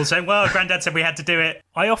waving that ball saying, well, Grandad said we had to do it.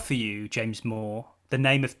 I offer you, James Moore, the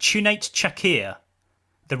name of Cunait Chakir,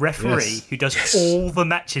 the referee who does all the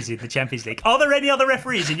matches in the Champions League. Are there any other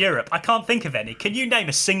referees in Europe? I can't think of any. Can you name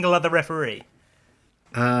a single other referee?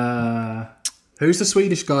 Who's the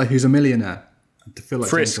Swedish guy who's a millionaire? I feel like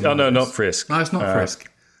Frisk. Oh, no, not Frisk. No, it's not Frisk.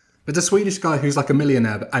 But the Swedish guy who's like a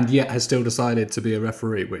millionaire and yet has still decided to be a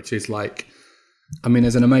referee, which is like,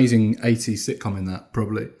 there's an amazing 80s sitcom in that,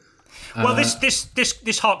 probably. Well,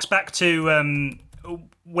 this harks back to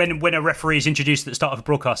when a referee is introduced at the start of a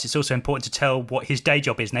broadcast. It's also important to tell what his day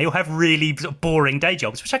job is. Now, you'll have really boring day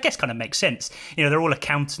jobs, which I guess kind of makes sense. They're all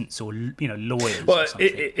accountants or lawyers. Well,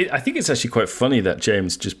 I think it's actually quite funny that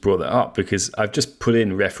James just brought that up, because I've just put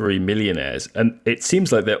in referee millionaires, and it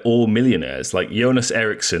seems like they're all millionaires. Like Jonas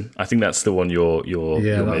Eriksson, I think that's the one you're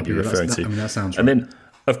maybe referring to. That sounds right. And then,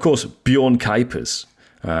 of course, Bjorn Kuipers.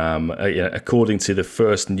 According to the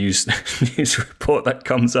first news report that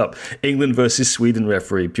comes up, England versus Sweden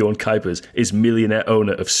referee Bjorn Kuipers is millionaire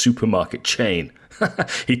owner of supermarket chain.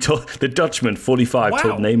 He told the Dutchman, 45,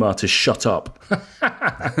 told Neymar to shut up.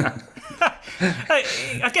 I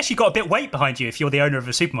guess you've got a bit of weight behind you if you're the owner of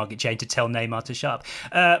a supermarket chain to tell Neymar to shut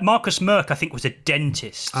up. Marcus Merck, I think, was a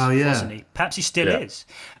dentist, wasn't he? Perhaps he still is.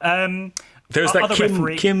 There's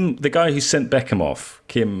that Kim, the guy who sent Beckham off.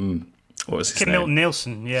 What was his name? Kim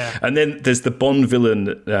Milton-Nielsen, yeah. And then there's the Bond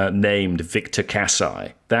villain named Victor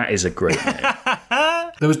Kassai. That is a great name.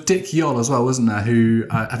 There was Dick Yol as well, wasn't there? Who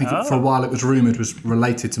I think for a while it was rumoured was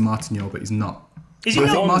related to Martin Yol, but he's not. Is he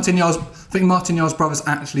not? I think Martin Yol's brother's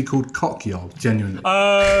actually called Cock Yol, genuinely.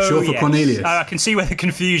 Oh, short for Cornelius. I can see where the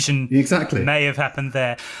confusion may have happened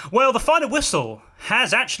there. Well, the final whistle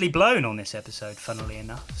has actually blown on this episode, funnily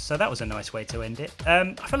enough. So that was a nice way to end it.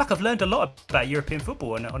 I feel like I've learned a lot about European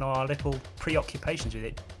football and on our little preoccupations with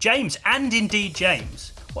it. James, and indeed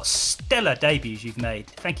James, what stellar debuts you've made.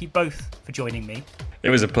 Thank you both for joining me.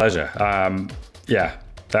 It was a pleasure.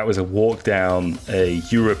 That was a walk down a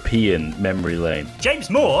European memory lane. James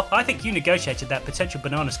Moore, I think you negotiated that potential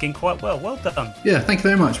banana skin quite well. Well done. Yeah, thank you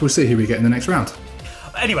very much. We'll see who we get in the next round.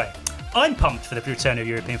 Anyway, I'm pumped for the return of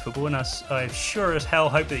European football, and I sure as hell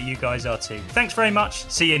hope that you guys are too. Thanks very much.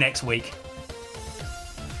 See you next week.